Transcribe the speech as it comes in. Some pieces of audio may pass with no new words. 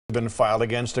Been filed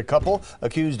against a couple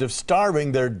accused of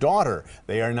starving their daughter.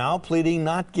 They are now pleading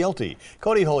not guilty.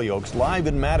 Cody Holyoke's live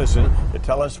in Madison to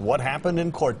tell us what happened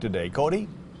in court today. Cody?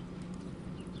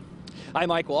 Hi,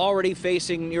 Michael. Already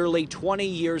facing nearly 20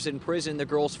 years in prison, the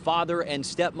girl's father and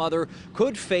stepmother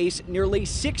could face nearly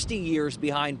 60 years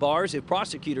behind bars if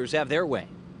prosecutors have their way.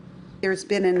 There's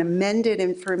been an amended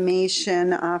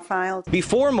information filed.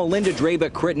 Before Melinda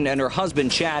Drabek-Critton and her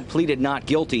husband Chad pleaded not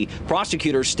guilty,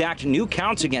 prosecutors stacked new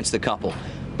counts against the couple.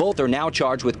 Both are now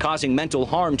charged with causing mental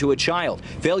harm to a child,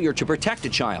 failure to protect a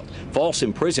child, false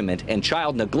imprisonment, and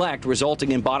child neglect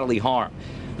resulting in bodily harm.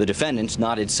 The defendants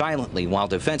nodded silently while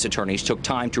defense attorneys took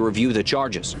time to review the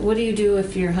charges. What do you do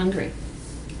if you're hungry?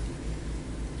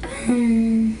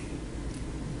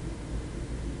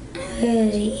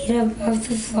 Eat up off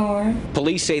the floor.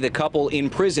 Police say the couple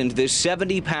imprisoned this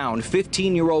 70-pound,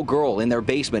 15-year-old girl in their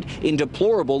basement in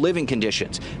deplorable living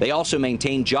conditions. They also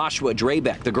maintain Joshua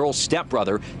Drabek, the girl's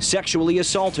stepbrother, sexually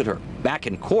assaulted her. Back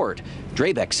in court,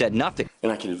 Drabek said nothing.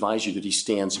 And I can advise you that he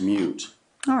stands mute.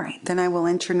 All right, then I will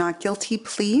enter not guilty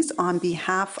pleas on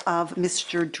behalf of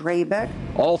Mr. Drabek.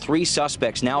 All three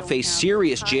suspects now face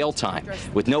serious jail time.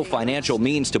 With no financial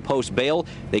means to post bail,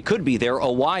 they could be there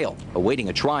a while, awaiting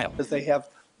a trial. They have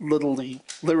literally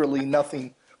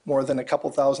nothing more than a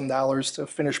couple $1,000s to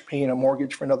finish paying a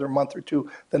mortgage for another month or two.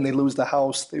 Then they lose the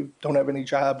house. They don't have any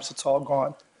jobs. It's all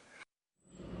gone.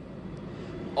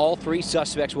 All three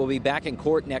suspects will be back in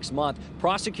court next month.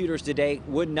 Prosecutors today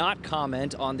would not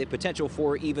comment on the potential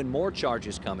for even more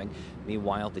charges coming.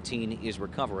 Meanwhile, the teen is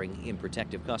recovering in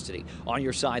protective custody. On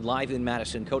your side, live in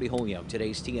Madison, Cody Holyoke,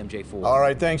 today's TMJ4. All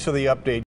right, thanks for the update.